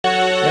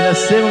are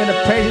singing the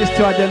praises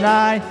to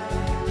Adonai.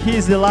 He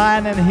is the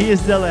Lion and He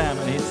is the Lamb,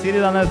 and He's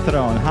seated on the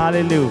throne.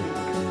 Hallelujah.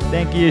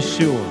 Thank you,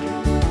 Yeshua.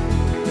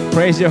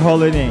 Praise your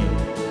holy name.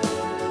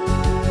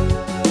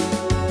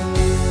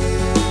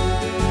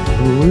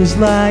 Who is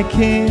like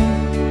Him?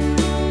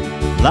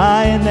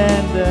 Lion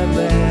and the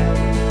Lamb,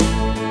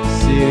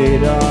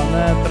 seated on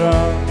the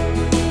throne.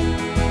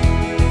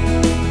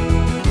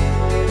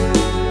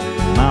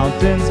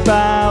 Mountains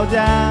bow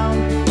down,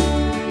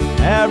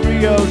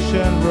 every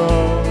ocean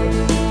roars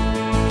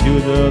to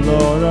the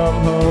Lord of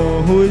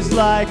hosts. Who is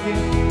like Him?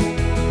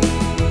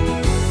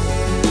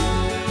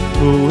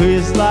 Who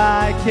is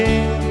like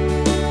Him?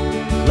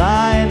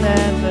 Lion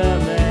and the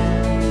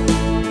Lamb,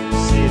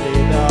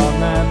 seated on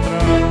the throne.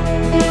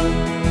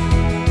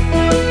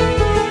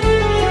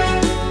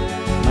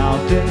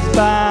 Mountains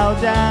bow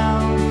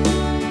down,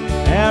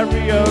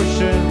 every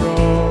ocean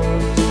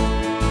roars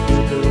to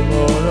the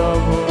Lord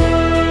of hosts.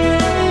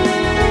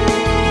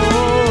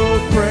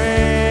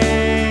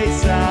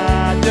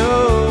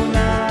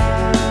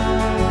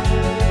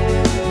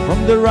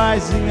 From the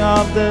rising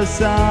of the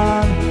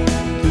sun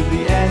to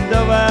the end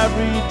of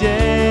every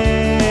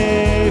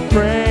day,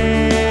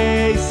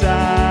 praise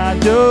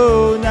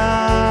Adonai.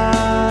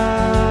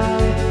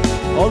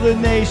 All the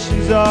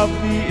nations of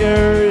the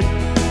earth,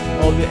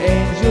 all the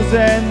angels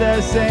and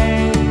the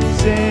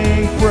saints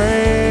sing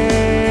praise.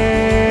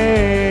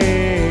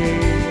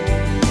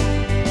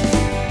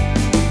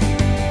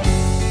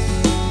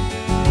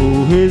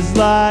 Who is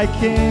like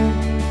Him?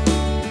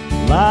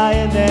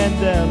 Lion and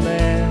the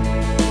Lamb,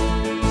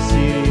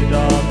 seated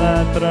on the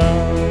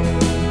throne.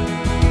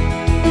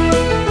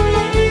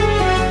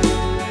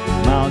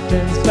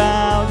 Mountains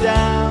bow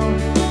down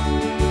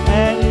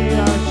and the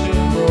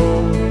ocean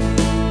roars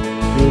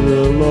to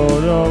the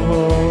Lord of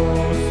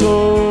hosts.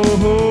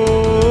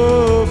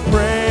 Oh,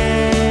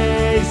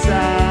 praise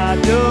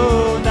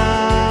Adonai.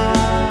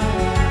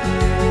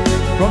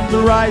 From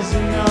the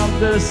rising of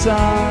the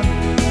sun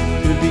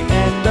to the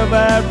end of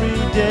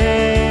every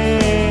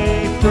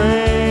day,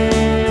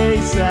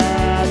 praise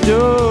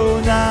Adonai.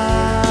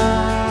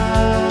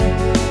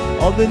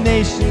 All the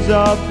nations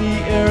of the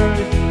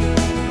earth,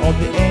 all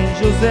the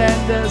angels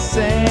and the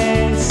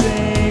saints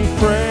sing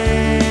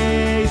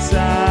praise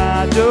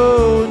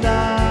Adonai.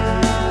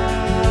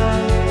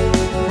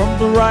 From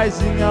the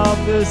rising of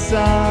the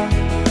sun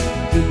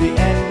to the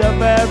end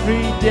of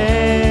every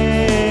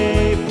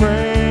day,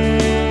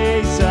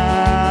 praise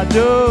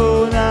Adonai.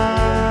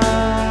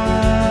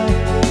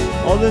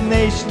 All the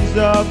nations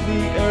of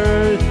the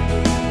earth,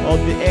 all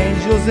the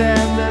angels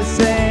and the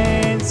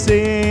saints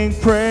sing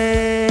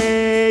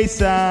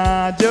praise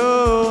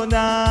Adonai.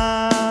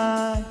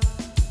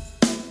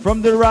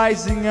 From the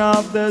rising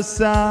of the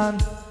sun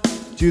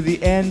to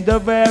the end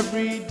of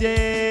every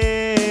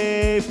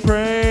day,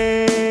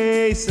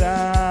 praise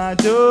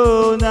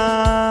Adonai.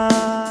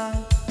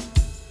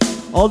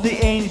 All the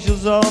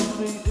angels of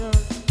the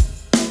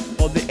earth,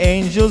 all the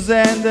angels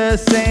and the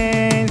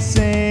saints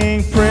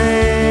sing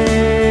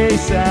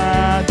praise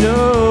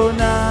Adonai.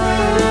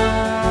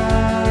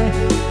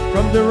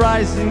 From the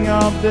rising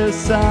of the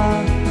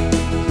sun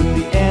to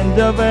the end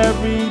of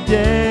every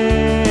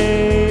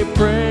day,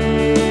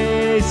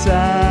 praise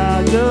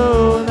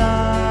Adonai.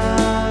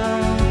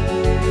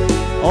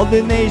 All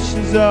the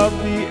nations of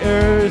the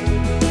earth,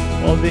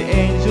 all the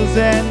angels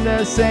and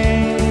the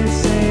saints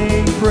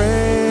sing praise,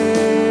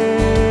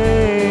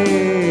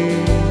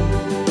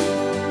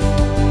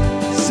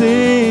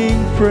 sing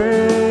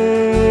praise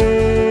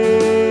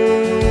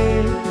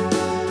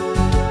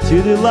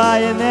to the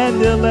Lion and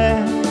the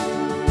Lamb,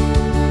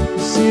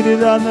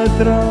 seated on the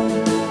throne.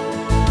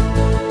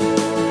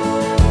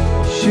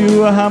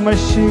 Yeshua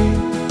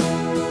HaMashiach.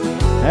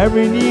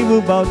 Every knee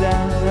will bow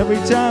down, every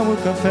tongue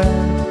will confess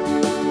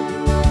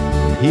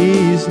He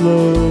is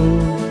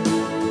Lord,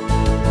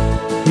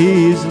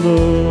 He is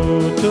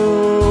Lord.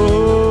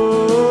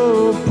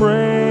 Oh,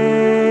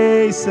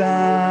 praise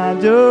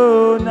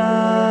Adonai.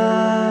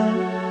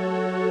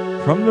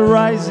 From the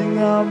rising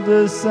of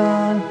the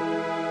sun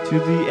to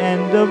the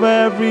end of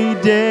every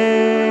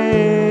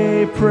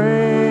day,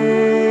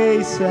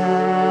 praise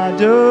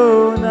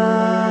Adonai.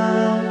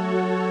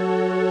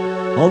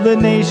 All the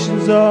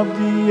nations of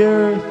the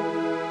earth,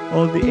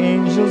 all the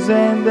angels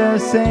and the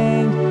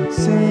saints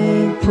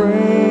sing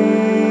praise,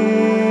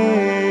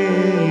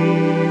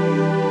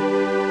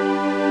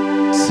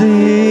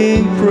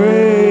 sing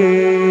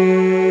praise,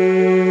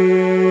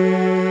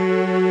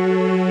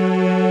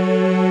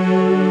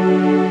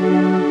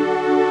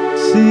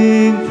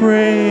 sing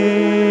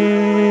praise.